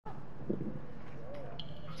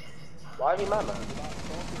Why he mad, man?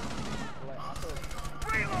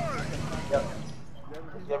 Yep.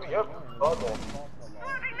 Yep. Okay.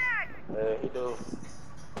 Yeah, he do.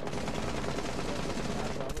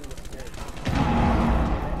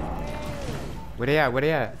 Where they at? Where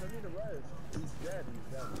they at?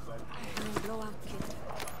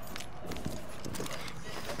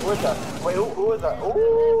 Who is that? Wait, who is that?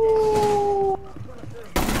 Ooh!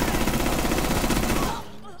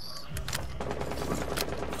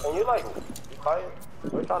 Can you like be quiet?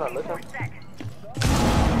 We're trying to listen.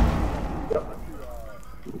 Yep.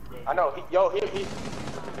 I know.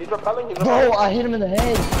 He's repelling. He's repelling. Bro, I hit him in the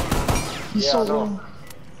head. He's yeah, so low.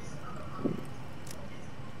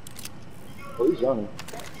 Oh, he's running.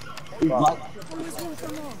 He's black.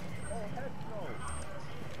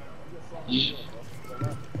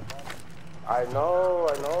 I know.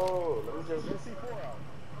 Let me just.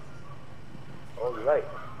 Oh, you're right.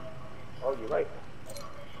 Oh, you're right.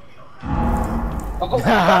 Oh,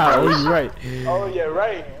 you're right. Oh, you're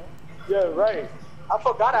right. You're right. I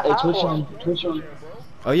forgot I had one. Twitch on.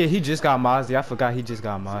 Oh yeah, he just got Mozzie. I forgot he just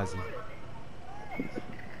got Mozzie.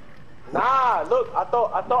 Nah, look, I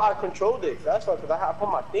thought I controlled it. That's why, cause I put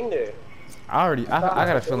my thing there. I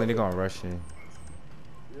got a feeling they're gonna rush in.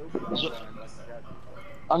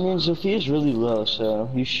 I mean, Sophia's really low, so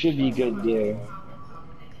you should be good there.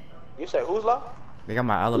 You said who's low? They got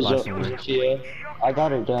my alibi somewhere. Sophia, I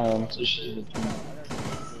got her down, so she's.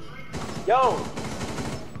 Yo.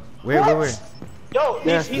 Where? Yo,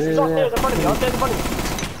 he's downstairs in front of me. Downstairs in front of me.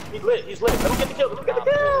 He's lit. Let me get the kill.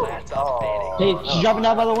 Oh. Hey, she's dropping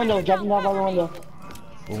down by the window.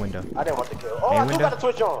 What window? I didn't want the kill. Oh, I do got a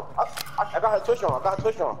Twitch on. I got her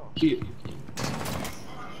Twitch on. Cute.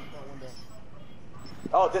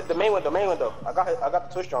 Oh, the main window. I got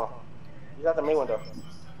the Twitch on. He's at the main window.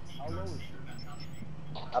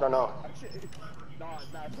 I don't know.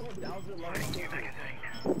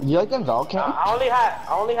 You like them Val cam? I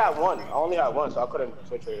only had one, so I couldn't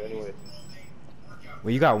switch it anyway.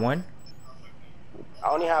 Well, you got one? I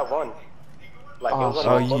only had one. Like,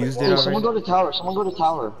 oh, you used it already? Someone go to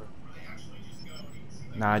tower.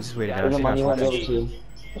 Nah, I just waited out.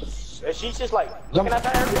 Is she just like looking at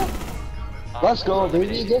that area? Let's go,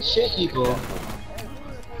 dude. Good shit, people.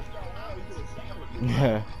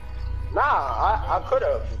 Yeah. Nah, I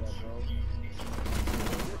could've.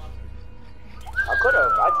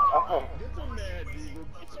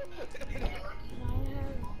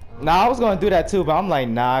 Nah, I was gonna do that too, but I'm like,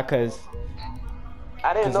 nah, cause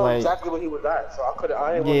I didn't know like, exactly where he was at, so I could've.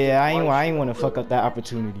 I ain't want to fuck up that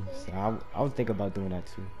opportunity. So I was thinking about doing that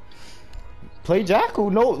too. Play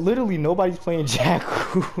Jackal? No, literally nobody's playing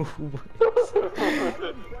Jackal.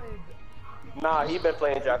 Nah, he been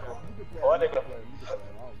playing Jackal. Oh, nigga.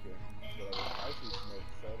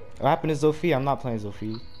 What happened to Sophie? I'm not playing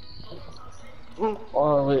Sophie.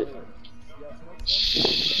 Oh wait.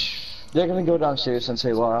 They're gonna go downstairs since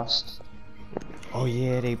they lost. Oh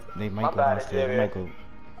yeah, they might go downstairs. They might go.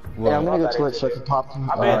 Yeah, I'm gonna go Twitch so I can pop them.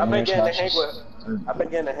 I've been getting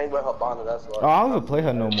to hang with her Bonner, that's why. Oh, I don't even play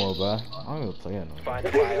her no more, bro. I don't even play her no more.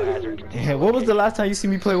 Yeah, what was the last time you see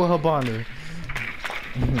me play with her Bonner?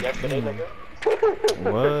 Yesterday, nigga.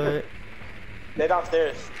 What? They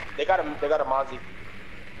downstairs. They got a Mozzie.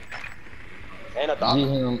 And a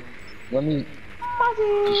dog. Let me.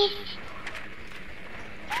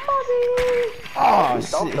 Oh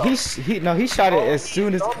shit! He shot it as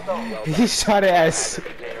soon as he shot it as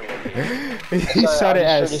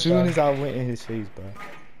soon as I went in his face, bro.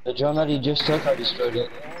 The drone that he just took, I destroyed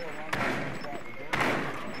it.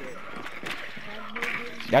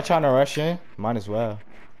 Y'all trying to rush in? Might as well.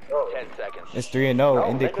 10 seconds. It's 3-0.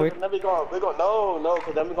 End it quick. Then we're gonna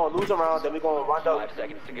because then we're gonna lose a round. Then we're gonna run out. 5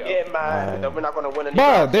 seconds to go. Yeah, man. Then we're not gonna win any.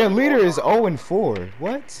 Bro, their leader is 0-4.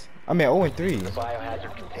 What? I mean 0-3.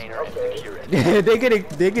 Biohazard container and secure it. they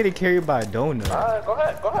get it carried by a donut. Alright, go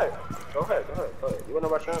ahead. You wanna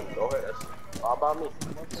rush in? Go ahead. That's all about me.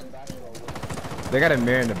 They got a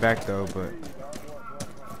mirror in the back though, but.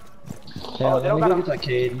 Yeah, let me go get that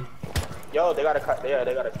Cade. Yo, they got a cut. Yeah,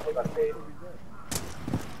 they got a Cade.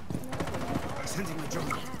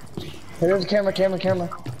 Here's the camera.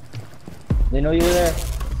 They know you were there.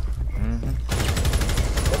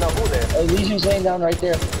 They know who there. Oh, Legion's laying down right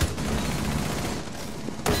there.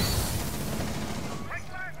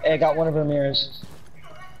 Hey, I got one of her mirrors.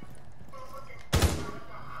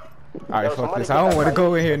 Alright, fuck this. I don't want to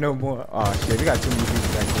go in here no more. Oh shit, we got too many people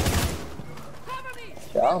back here.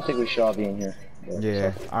 Yeah, I don't think we should all be in here.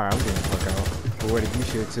 Yeah, alright, I'm getting the fuck out. But what if you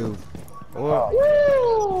should too? Oh.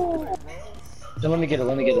 So let me get it. I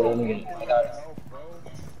got it.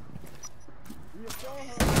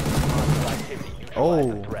 activity. Oh,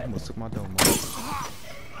 Neutralize the threat. almost took my dome.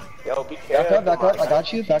 Yo, be careful. Back up. I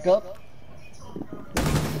got you. Back up.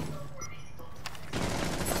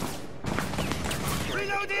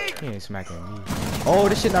 He ain't smacking me. Oh,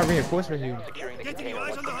 this shit not reinforced right here. Securing the container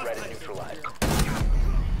once the threat is neutralized.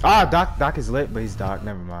 Ah, Doc is lit, but he's Doc.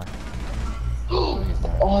 Never mind.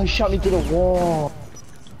 Oh, he shot me through the wall.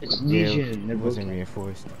 It's Legion. Yeah, it wasn't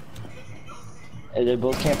reinforced. Hey, they're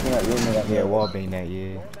both camping that room. Yeah, wall bang that,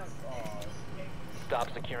 yeah.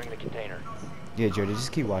 Stop securing the container. Yeah, Jordan,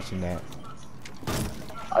 just keep watching that.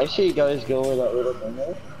 I see you guys go with that little thing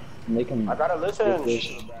there. Make him. I gotta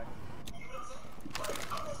listen.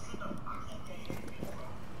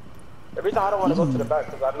 Every time I don't want to go to the back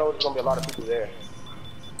because I know there's gonna be a lot of people there.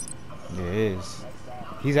 Yeah, it is.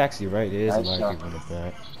 He's actually right. There is a lot of people in the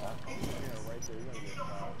back.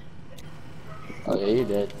 Oh yeah, you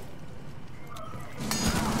did.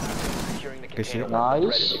 Securing the Good shit. container once the threat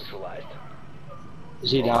is Nice. neutralized.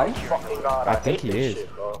 Is he down? Fucking God, I think hate he this is.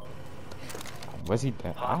 shit, bro. Was he that? I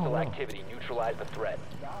don't Hostile know. activity. Neutralize the threat.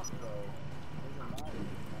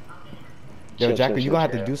 Yo, Shit, Jacker, shit, you gonna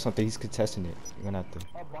shit, have to yeah. do something. He's contesting it. You're gonna have to.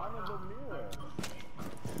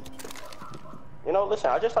 You know, listen,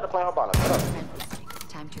 I just started playing Habana. Shut up.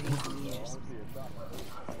 Time to read some years.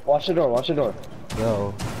 Watch the door. Watch the door.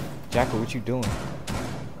 Yo, Jacker, what you doing?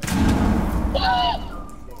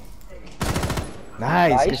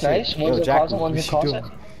 Nice, good shit. Nice. Yo, One's in Jacker, closet, one's in what you closet.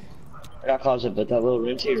 doing? Not closet, but that little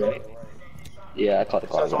room too, right? Yeah, I caught the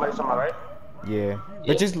So closet. somebody, right? Yeah,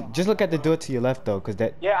 but just look at the door to your left though, cause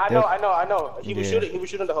that. Yeah, I know. He was Yeah.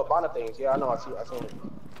 shooting the Habana things. Yeah, I know. I seen it.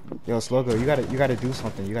 Yo, Slogo, you gotta do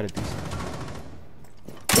something. You gotta do something.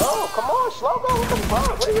 Yo, come on, Slogo. What the fuck?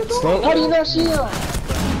 What are you doing? Slogo. How do you not see him?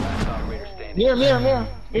 Operator standing.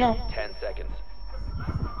 Mirror. 10 seconds.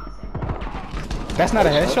 That's not a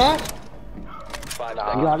headshot. 5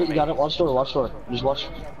 Nah. seconds. You got it. Watch door. Just watch.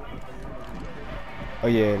 Oh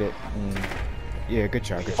yeah, yeah, good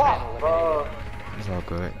try. Good try. Fuck, bro. It's all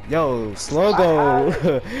good. Yo, Slogo,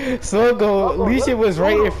 Slogo, Legion was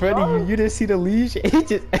right in front of you. You didn't see the Legion. He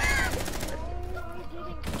just.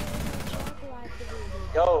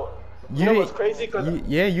 Yo, you know what's crazy? Cause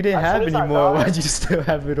yeah, you didn't as have soon as I anymore. died- Why'd you still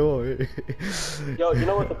have it on? Yo, you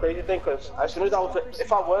know what the crazy thing? Cause as soon as I was,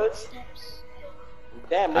 if I was,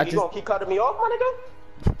 damn, nigga, you gonna keep cutting me off, my nigga?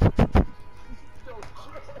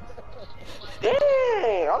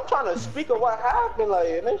 Dang, I'm trying to speak of what happened, like,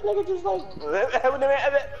 and this nigga just like,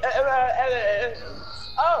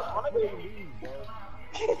 oh, my nigga.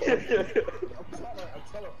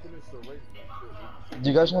 Do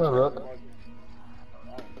you guys want to rook?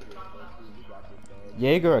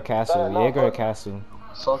 Jaeger or Castle? No, Jaeger or fuck. Castle?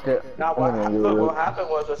 Fuck it. Now what happened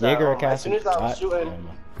was that, Jaeger or as Castle? soon as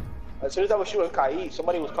I was shooting Kai,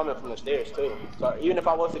 somebody was coming from the stairs too. So even if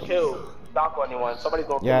I was to kill Doc or anyone, somebody's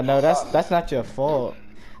gonna. Yeah, no, finish that's not your fault.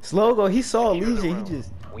 Slogo, he saw Legion. He just.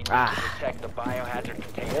 We need to protect the biohazard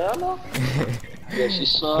container. Yeah, I know. Yeah, she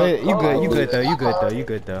saw. But you good though. You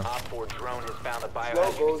good though. Op 4 drone has found the Slow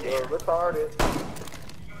biohazard goes container. retarded.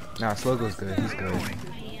 Nah, Slogo's good. He's good.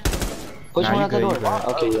 Push Nah, one you out the good, door. you good.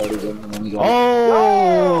 Okay, yeah, we good. And then we go. Oh!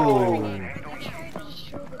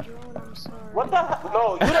 What the hell? No,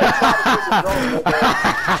 you didn't try to shoot the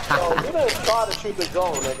drone, nigga. No, you didn't try to shoot the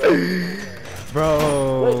drone, nigga.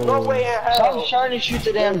 There's no Bro. way in hell. Stop trying to shoot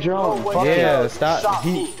the damn drone. No way Fuck in it. Yeah, hell you stop. shot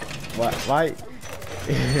He. me. Why? 10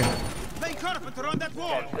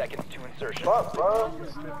 seconds to insertion. Fuck, bro.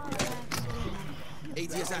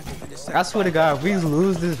 I swear to God, if we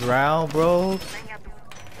lose this round, bro.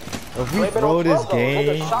 If we Blame it throw on this Slogo, game.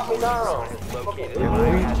 nigga, shot me down. Located If the we-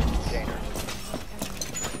 biohazard container.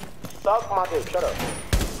 Suck my dick, shut up.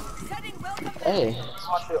 Hey.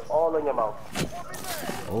 Watch it all in your mouth.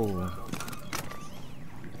 Oh.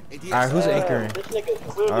 Alright, who's Damn, anchoring? This nigga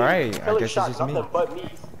clearly Alright, I killing guess it's shots, just me. nothing but me.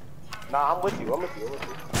 Nah, I'm with you.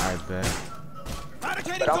 Alright, bet.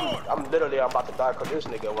 But I'm literally about to die because this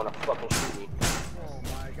nigga wanna fucking shoot me.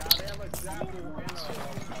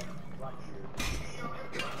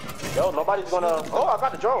 Yo, nobody's gonna. Oh, I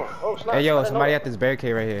got the drone. Oh, snap. Hey, I yo, didn't somebody know at this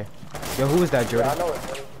barricade right here. Yo, who is that, it. Yeah, I Jordan? know it.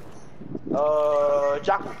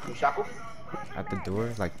 Jaku. Jaku? At the door,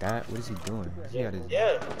 like that? What is he doing? He got his...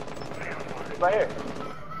 Yeah. He's right here.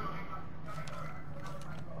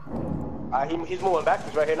 He's moving back.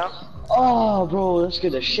 He's right here now. Oh, bro, that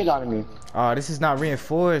scared the shit out of me. Oh, this is not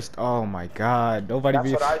reinforced. Oh my God, nobody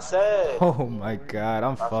That's what I said. Oh my God,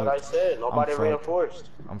 I'm That's what I fucked. said. Nobody fucked. reinforced.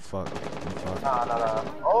 I'm fucked. I'm fucked. Nah.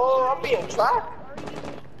 Oh, I'm being trapped.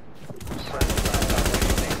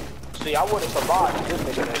 See, I wouldn't survive if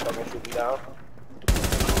this nigga didn't fucking shoot me down.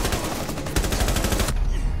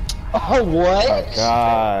 Oh, what? Oh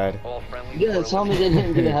God. All friendly. Yeah, tell me they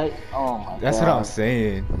didn't get a head. Oh my That's god. what I'm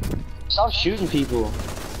saying. Stop shooting people.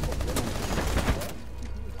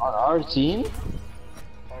 On our team?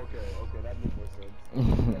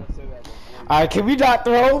 Alright, can we not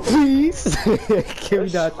throw, please? Can we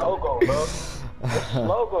It's not throw? logo, bro. It's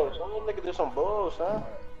logo. Some nigga did some bull, son.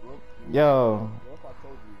 Yo.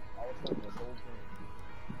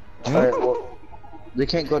 Alright, well, they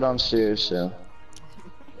can't go downstairs, so.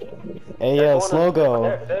 Hey They're yo, going to-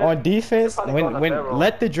 Slogo. they're- On defense, they're probably going to when barrel.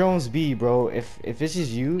 let the drones be, bro. If it's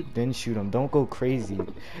just you, then shoot them. Don't go crazy.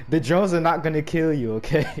 The drones are not gonna kill you,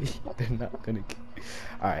 okay? They're not gonna.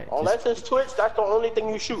 Alright. Unless it's Twitch, that's the only thing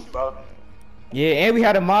you shoot, bro. Yeah, and we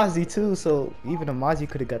had a Mozzie too, so even a Mozzie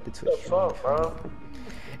could have got the Twitch. What the fuck, bro?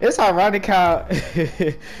 It's ironic how.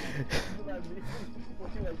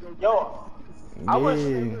 Yo, I was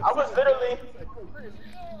literally.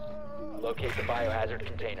 Locate the biohazard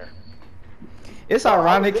container. It's I was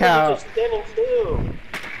ironic literally how. just standing still.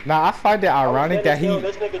 Nah, I find it I was ironic that standing he.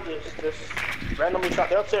 still, This nigga just randomly shot.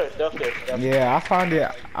 They're upstairs. They're upstairs. Yeah, I find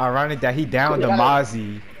it ironic that he downed the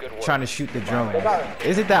Mozzie trying to shoot the drone.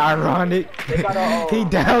 Isn't that ironic? got He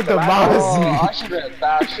downed the Oh, Mozzie. I should have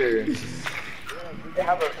faster. They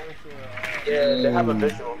have a. Yeah, they have a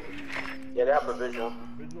visual. Yeah, they have a visual.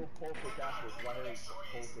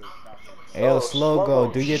 Hey, yo, Oh,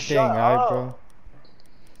 Slogo, do your thing, shut alright, up. bro?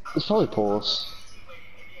 It's probably Pulse.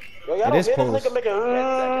 Yo, y'all It don't is hear this Pulse. nigga making.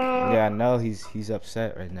 Yeah, I know he's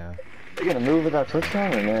upset right now. You gonna move with that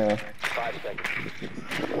touchdown or no? 5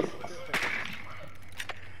 seconds.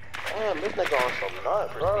 Damn, this nigga on some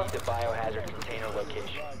nut, bro. Proceed to biohazard container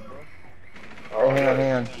location. Oh,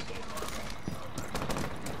 hang on.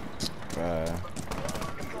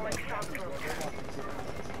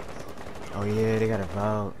 Oh yeah, they got a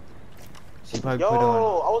vote. She probably Yo, put on.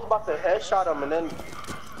 I was about to headshot him and then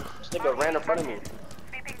this nigga ran in front of me.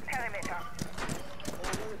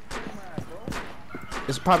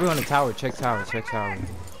 It's probably on the tower. Check tower. Check tower.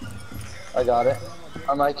 I got it.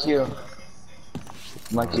 I'm IQ.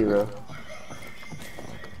 I'm IQ, bro.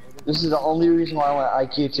 This is the only reason why I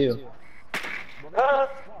want IQ too.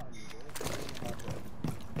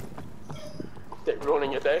 They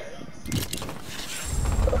ruining your day.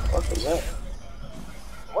 What the fuck is that?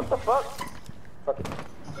 What the fuck? Fuck it.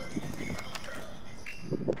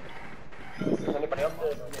 Is anybody else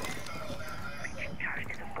there?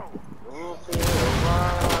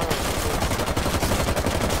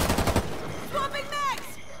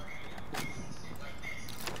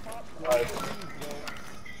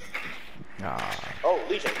 Nah. Oh,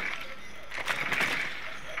 Legion.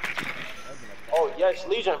 Oh, yes,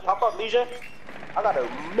 Legion. Pop up, Legion. I got an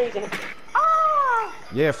amazing. Ah!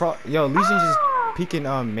 Yeah, yo, Legion just peeking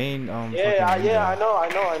main Yeah, fucking yeah, window.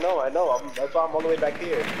 I know. That's why I'm all the way back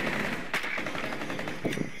here.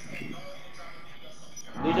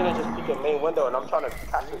 Legion is just peeking main window, and I'm trying to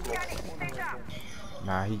catch this nigga.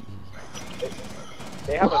 Nah,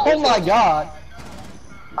 They have a Oh vision. my god!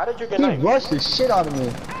 How did you get He knife? rushed the shit out of me.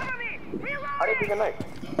 How did you get knife?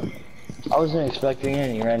 I wasn't expecting it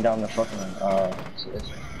and he ran down the fucking,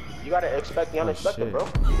 You gotta expect the unexpected, shit. bro.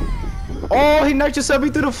 Oh, he knocked yourself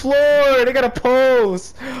through the floor. They got a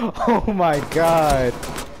pose. Oh my god.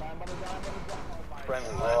 Friendly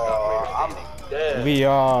last I'm operator standing. dead. We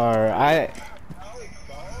are. I'm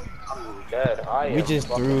dead. We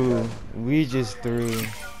just threw.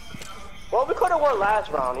 Well, we could have won last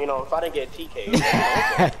round, you know, if I didn't get TK.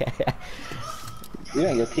 You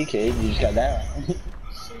didn't get PK'd, you just got down.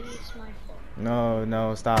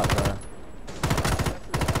 No, stop, bro.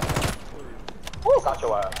 Woo, got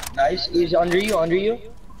your ass. Nice, he's under you.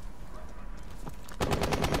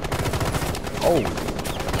 Oh.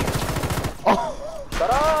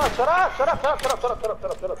 Shut up.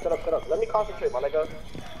 Let me concentrate, my nigga.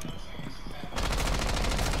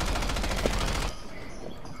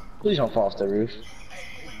 Please don't fall off the roof.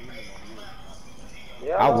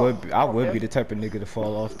 Yeah, I would be the type of nigga to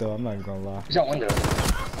fall off though. I'm not even gonna lie. He's out window.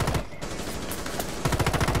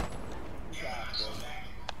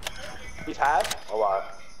 He's half? Oh, wow.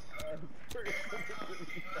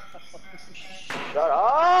 Shut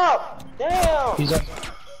up! Damn! He's up.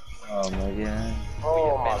 Oh my god.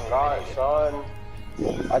 Oh my god, son.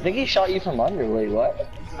 I think he shot you from under. Wait, what?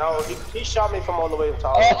 No, he shot me from all the way to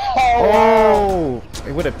top. Oh,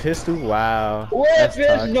 with a pistol? Wow. What That's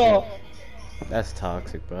pistol? toxic. That's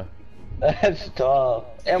toxic, bro. That's tough.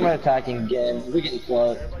 And we're attacking again. We're getting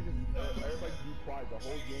close.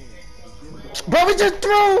 Bro, we just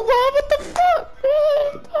threw. What the fuck?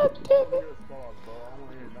 God damn it.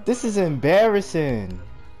 This is embarrassing.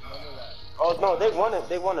 Oh, Oh no, they won it.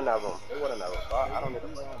 They won in that room. They won in that room. I don't need to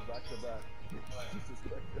play.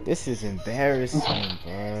 This is embarrassing,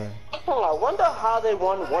 bro. I wonder how they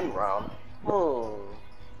won one round.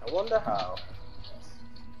 I wonder how.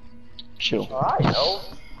 Chill. Oh, I know.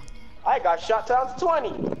 I got shot times 20.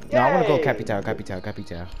 No, I wanna go Yay! capital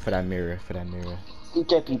for that mirror,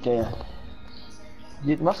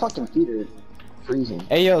 Dude, my fucking feet are freezing.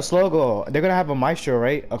 Hey yo, Slogo, they're gonna have a maestro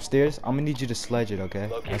right upstairs. I'm gonna need you to sledge it, okay?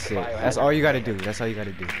 That's it. That's all you gotta do. And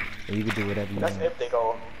you can do whatever you That's want. if they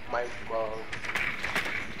go. My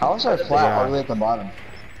How was I flat all the way at the bottom?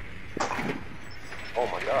 Oh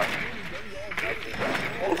my god.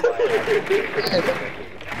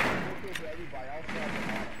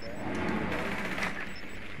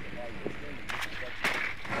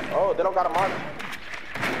 Oh, they don't got a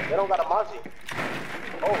Mozzie. They don't got a Mozzie.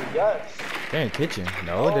 Oh, yes. They're in the kitchen.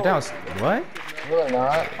 No, they're down. What? No, they're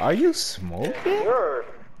not. Are you smoking? You're.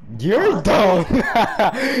 You're dumb.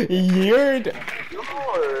 You're.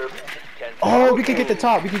 Oh, we can get the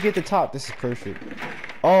top. We can get the top. This is perfect.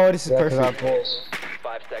 Oh, this is perfect.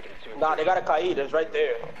 5 seconds to Nah, they got a Kaid. It's right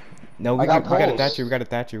there. No, we I got got a poles. Thatcher. We got a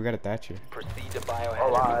Thatcher. We got a Thatcher. proceed to Oh,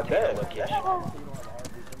 biohazard I container bet. location.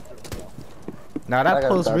 Nah, I that got a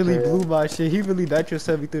post really Thatcher. blew my shit. He really Thatcher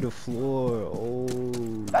sent me through the floor. Oh.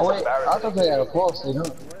 That's Oh wait, I embarrassing. thought they had a pulse. They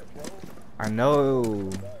don't. I know.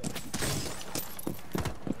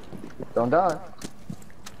 Don't die.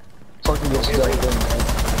 Fucking get stuck in.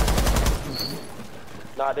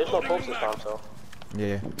 Nah, there's no post this time, so.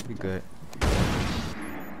 Yeah, we good.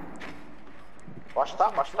 Watch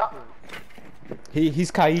stop, watch stop.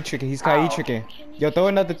 He's Kai tricking. He's Kai tricking. Yo, throw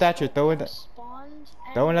another Thatcher. Throw another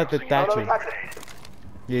Thatcher.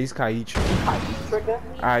 Yeah, he's Kai tricking. Tricking.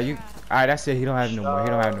 Alright, that's it. He don't have no more. He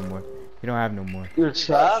don't have no more. He don't have no more. You're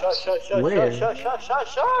trapped? Shush. Where? Shush.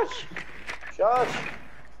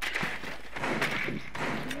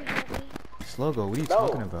 Slogo, what are you No.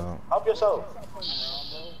 talking about? Help yourself.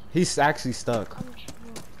 He's actually stuck.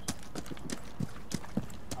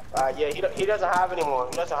 Yeah, he doesn't have anymore.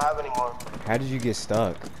 He doesn't have anymore. How did you get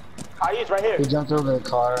stuck? Kaid's right here. He jumped over the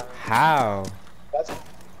car. How? That's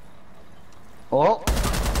Oh,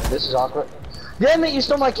 this is awkward. Damn it, you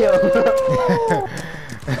stole my kill.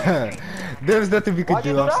 There was nothing we could Why'd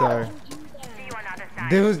you do. do I'm that? sorry.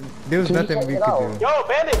 There was Can you nothing check we it could out? do. Yo,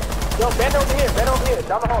 bandit over here. Bandit over here.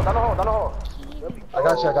 Down the hole. I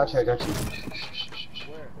got you.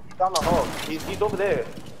 Down the hole. He's over there.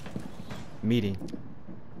 Meeting.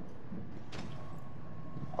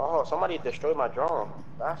 Oh, somebody destroyed my drone.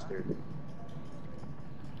 Bastard.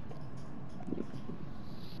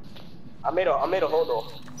 I made a hole though.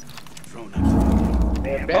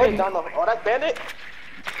 Man, bandit down the. Oh, that's bandit.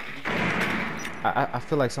 I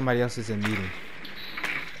feel like somebody else is in meeting.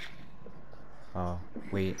 Oh,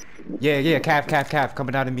 wait. Yeah, Calf,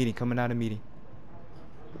 coming out of meeting.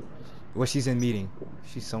 Well, she's in meeting.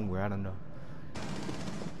 She's somewhere, I don't know.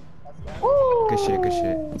 Woo! Good shit.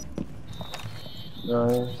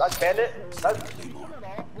 That's bandit. That's.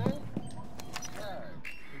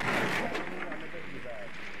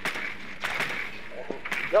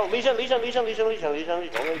 Yo, Legion.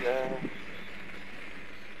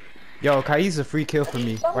 Yo, Kai's a free kill for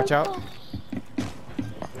me. Watch out.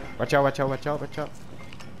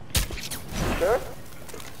 Sure?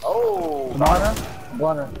 Oh.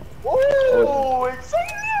 Bonner. Woo!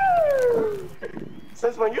 Excited!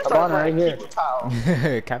 Since when you started right playing here.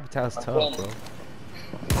 Capital? Capital's tough, bro.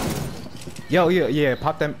 Yo, yeah,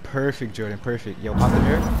 pop that. Perfect, Jordan, perfect. Yo, pop the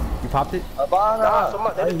mirror. You popped it? Nah,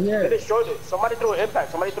 somebody, they here. destroyed it. Somebody threw an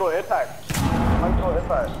impact.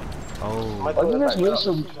 Oh. Oh, you just waste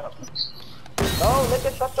some. No,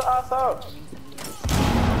 nigga, shut your ass up.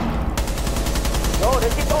 No, they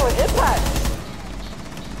keep throwing impact.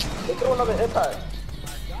 They threw another impact.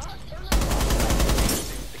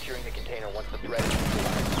 Securing the container once the threat is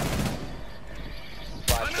neutralized.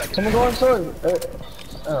 5 seconds. Someone go inside.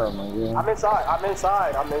 Oh my god. I'm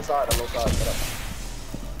inside. Shut up.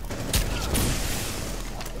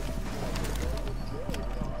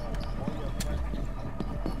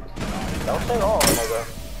 Don't say all, nigga.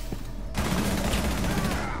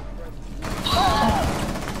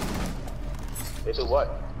 They do what?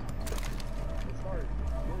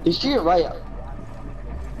 He's to your right.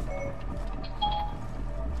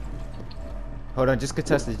 Hold on, just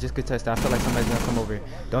contest it. I feel like somebody's gonna come over here.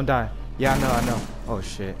 Don't die. Yeah, I know. Oh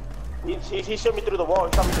shit. He shot me through the wall.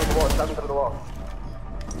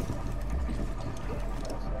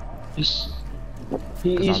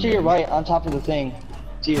 He's to your right, on top of the thing.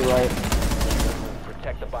 To your right.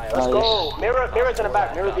 Protect the bio. Let's go. Mirror's in the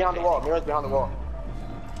back. Mirror's behind the wall.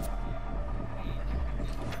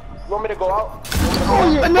 want me to go out?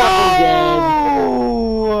 Oh, you're No!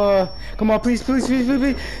 Come on, please, please, please, please,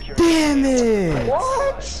 please. Damn it!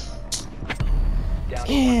 What? Down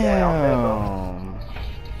to Damn.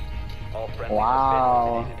 all friendly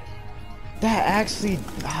Wow. That actually.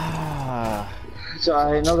 It's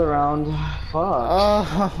alright, another round. Fuck.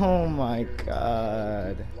 Oh my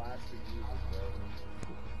god.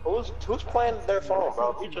 Who's playing their phone,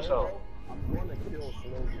 bro? Mute yourself.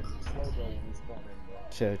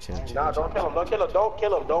 Chill. Nah, don't kill him. Don't kill him. Don't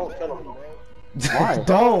kill him. Don't kill him. Why?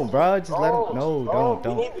 Don't, bro. Just let him. No, don't.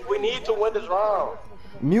 We need to win this round.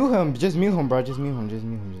 Mute him. Just mute him, bro. Just mute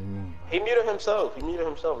him. He muted himself.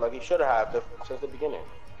 Like he should have since the beginning.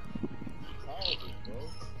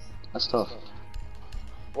 That's tough.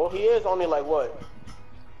 Well, he is only like what?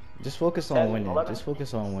 Just focus on 10, winning. 11? Just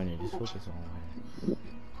focus on winning.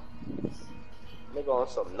 Nigga on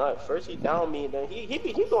some nut. First he down me, then he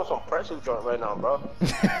doing some pressure joint right now, bro.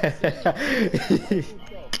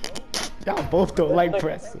 Y'all both don't like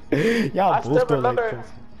press. Y'all both don't like press.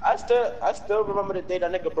 I still remember the day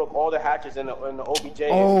that nigga broke all the hatches in the OBJ.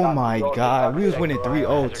 Oh my god, we was winning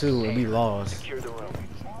 3-0 too and we lost. Secure the room.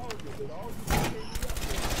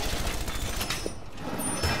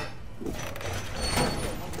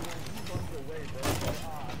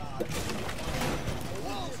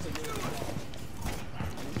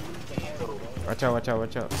 Watch out.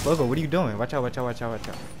 Slogo, what are you doing? Watch out.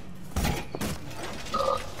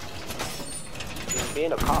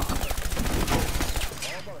 Being a cop.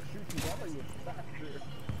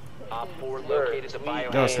 Op 4 located the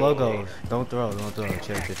biohazard. Yo, Slogo, don't throw.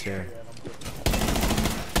 Chill.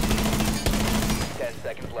 10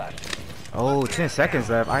 seconds left. Oh, 10 seconds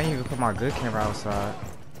left. I ain't even put my good camera outside.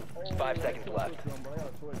 5 seconds left.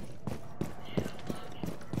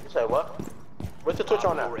 You say what? What's the Twitch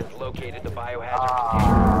on that? Op 4 has located the biohazard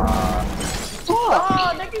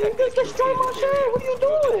Ah, nigga, you just destroyed my shit. What are you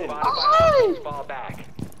doing? container. Fall back.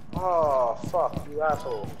 Oh, fuck, you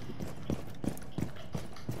asshole.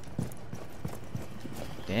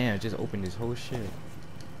 Damn, just opened this whole shit.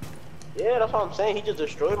 Yeah, that's what I'm saying. He just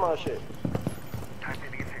destroyed my shit.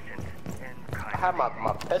 I had my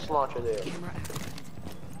pest launcher there. Camera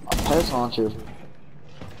Pest launcher.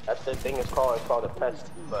 That's the thing it's called. It's called a pest.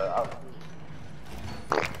 But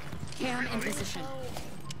cam in position.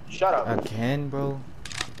 shut up. Again, bro.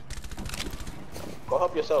 Go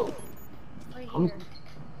help yourself.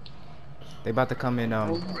 They about to come in.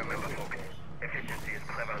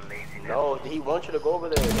 No, he wants you to go over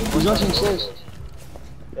there. Who's watching this?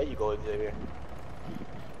 There you go, Xavier.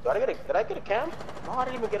 Did I get a cam? No, I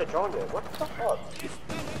didn't even get a drone yet. What the fuck?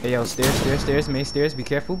 Hey yo, stairs, main stairs, be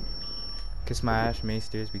careful. Kiss my ass, main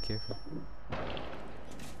stairs, be careful.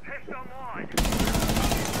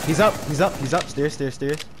 He's up,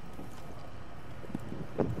 stairs.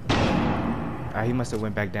 Ah, he must have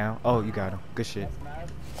went back down. Oh, you got him. Good shit.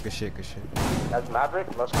 That's Maverick.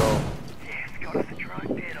 Let's go.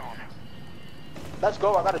 Let's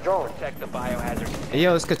go. I got a drone. Protect the biohazard. Hey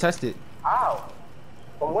yo, it's contested. Ow.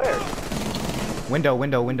 From where? Window.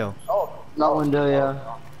 Oh. Not window, yeah.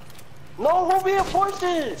 No, who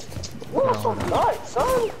reinforces? We're so nuts,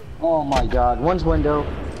 son. Oh my god. One's window.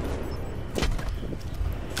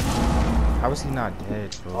 How was he not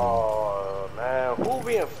dead, bro? Oh man, who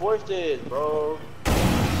reinforced it, bro?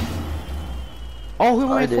 Oh,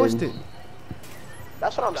 who I reinforced did. it?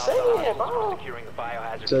 That's what I'm saying, bro. Securing the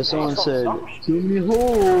biohazard. So someone said, too many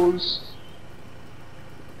holes.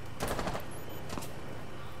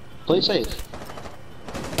 Play safe.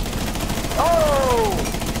 Oh,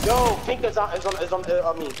 yo, Tinker is on.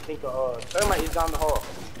 I mean, Tinker. Thermite is down the hall.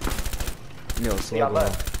 Yo, Yeah, slow bro.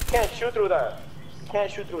 left. Can't shoot through that.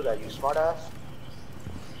 You smart ass.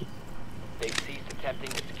 They've ceased attempting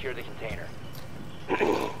to secure the container.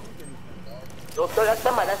 Yo, that's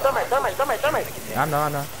thermite. I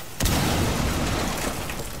know.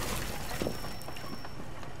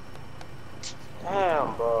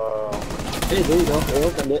 Damn, bro. Hey, there you go. They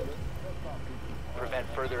opened it. Prevent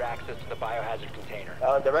further access to the biohazard container.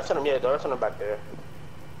 The rest of them back there.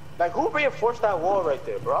 Like, who reinforced that wall right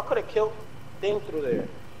there, bro? I could have killed thing through there.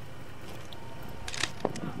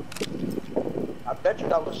 I bet you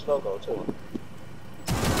that was Slogo too.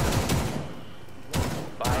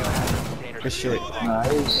 Biohazard container. Good shit.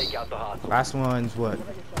 Nice. Take out the hostage. Last one's what?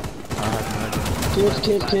 I have no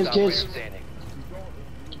idea. Kids. Standing.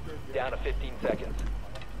 Down to 15 seconds.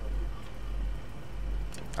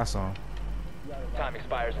 I saw him. Time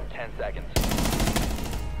expires in 10 seconds.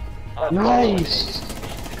 Nice.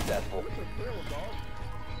 Successful.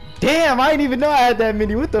 Damn, I didn't even know I had that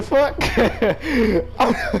many. What the fuck? I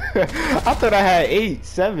thought I had 8,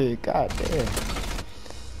 7. God damn.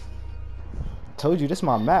 Told you this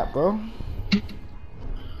my map, bro.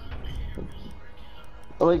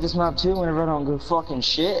 I like this map too whenever I don't go fucking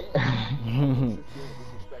shit.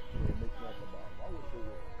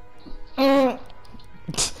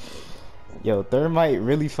 Yo, Thermite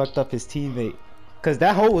really fucked up his teammate. Cause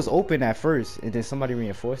that hole was open at first, and then somebody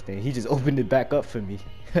reinforced it. He just opened it back up for me.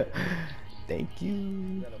 Thank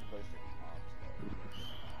you.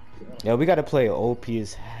 Yo, we gotta play OP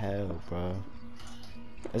as hell, bro.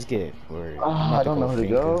 Let's get it for it. I don't know where to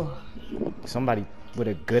go. Somebody with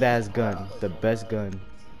a good ass gun, the best gun.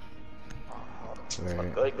 A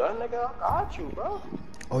good gun, nigga. I got you, bro.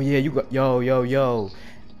 Oh yeah, you got yo.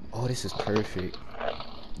 Oh, this is perfect.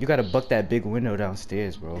 You gotta buck that big window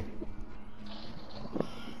downstairs, bro. I'm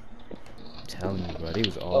telling you, bro. They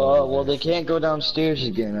was all. Oh, well, they can't go downstairs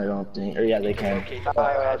again, I don't think. Or yeah, they can. They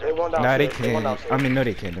won't Nah, they downstairs. can't. I mean, no,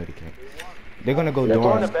 they can't. No, they can't. They're gonna go They're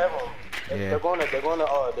going dorm. to bedroom. Yeah. They're going to the Don't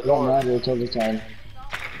dorm. matter, it's over time.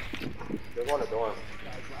 They're going to dorm.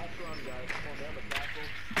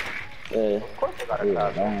 Yeah. Of course they got a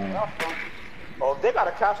capture. Oh, if they got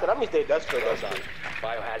a capture, that means they desperate or something.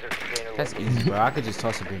 Biohazard container. That's easy, bro. I could just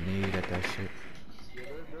toss a grenade at that shit.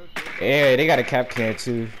 Yeah, they got a cap can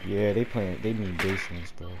too. Yeah, they playing. They need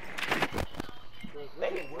basements, bro.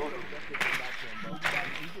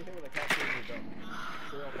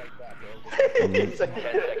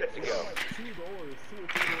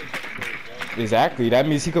 Exactly. That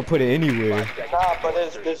means he could put it anywhere. Nah, but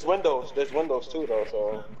there's windows. There's windows too, though.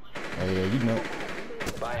 So. Oh yeah, you know.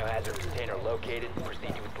 Biohazard container located.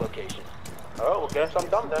 Proceed to its location. Oh, well, guess I'm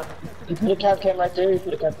dumb then. You put a cap cam right there, you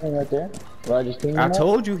put a cap cam right there. Well, I just pinged him I up.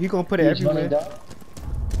 told you he gonna put it He's running everywhere.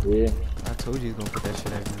 down. Yeah. I told you he's gonna put that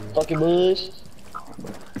shit everywhere. Fucking boys.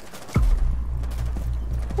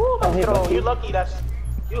 Woo, I hate bro, my you lucky that's.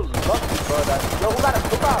 You lucky, bro. That. Yo, who got a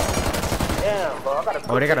out? Damn, bro. I got a.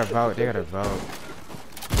 Oh, they got a vote. They got a vote.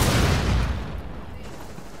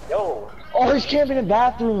 Yo. Oh, he's camping in the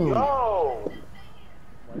bathroom. Yo.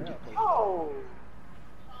 Yo.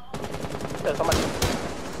 Yeah, somebody.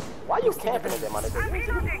 Why you camping in there, my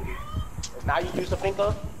nigga? Now you use the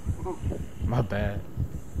finger? My bad.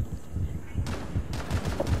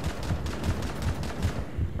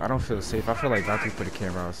 I don't feel safe. I feel like Valkyrie put a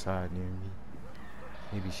camera outside near me.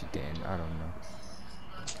 Maybe she didn't. I don't know.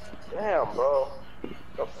 Damn, bro.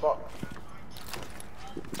 The fuck?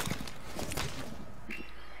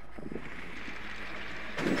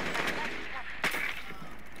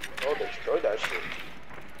 Oh, destroy that shit.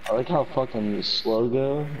 I like how fucking slow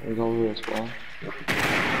go is over as well.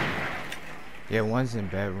 Yeah, one's in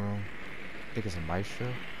bedroom. I think it's a maestro.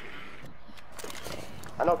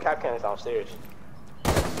 I know Capcan is downstairs.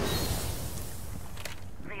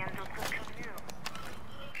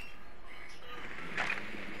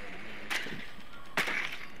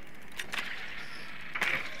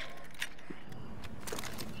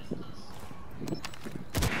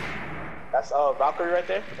 That's Valkyrie right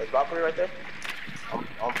there. That's Valkyrie right there.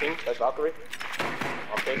 On pink. That's Valkyrie.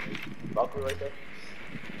 On pink. Valkyrie right there.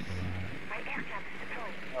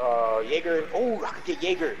 Jaeger. Oh, I could get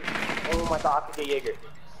Jaeger. Oh my god, I could get Jaeger.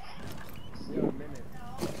 Yeah, we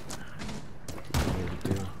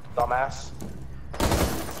do. Dumbass.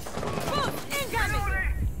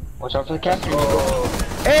 Watch out for the captain.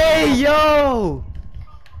 Hey, yo!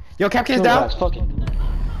 Yo, Capcan's down. Fucking.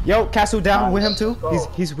 Yo, Castle down with him too. Go.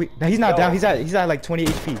 He's weak. Nah, he's not down. He's at like 20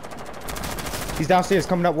 HP. He's downstairs,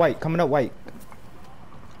 coming up white. Coming up white.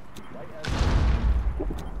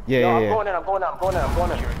 Yeah, Yo, I'm yeah. going in. I'm going in.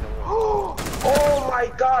 Oh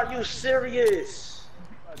my god, you serious?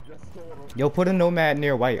 Yo, put a nomad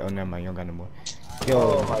near white. Oh, never mind. You don't got no more. Oh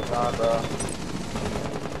Yo, my god, bro.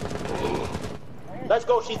 Let's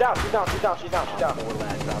go. She's down. Let's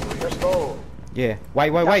go. yeah.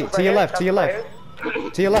 White. To your left. To your left.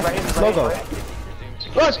 To your left. Slow go.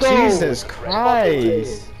 Let's go! Jesus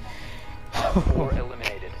Christ. Four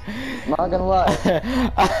eliminated. Not gonna lie.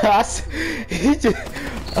 He just...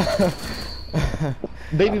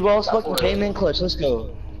 Baby balls fucking came in clutch. Let's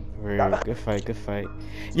go. Real, good fight.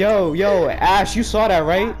 Yo, Ash, you saw that,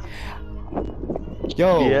 right?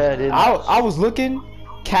 Yo, Yeah, I did. I was looking.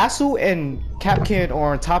 Castle and Capcan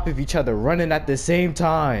are on top of each other, running at the same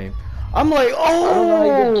time. I'm like, I don't know how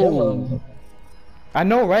you didn't kill oh! him. I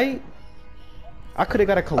know, right? I could have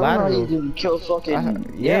got a I don't know how collateral. you didn't kill fucking. I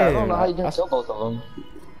yeah, don't know how you didn't kill both of them.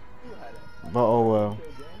 But oh well.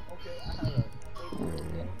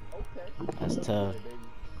 That's tough.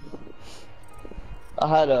 I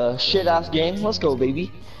had a shit ass game. Let's go,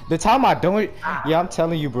 baby. The time I don't, yeah, I'm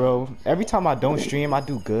telling you, bro. Every time I don't stream, I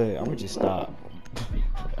do good. I'ma just stop.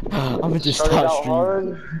 I'ma just Started stop out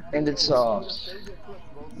streaming. hard, ended soft.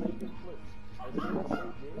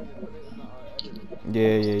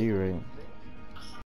 Yeah, you're right.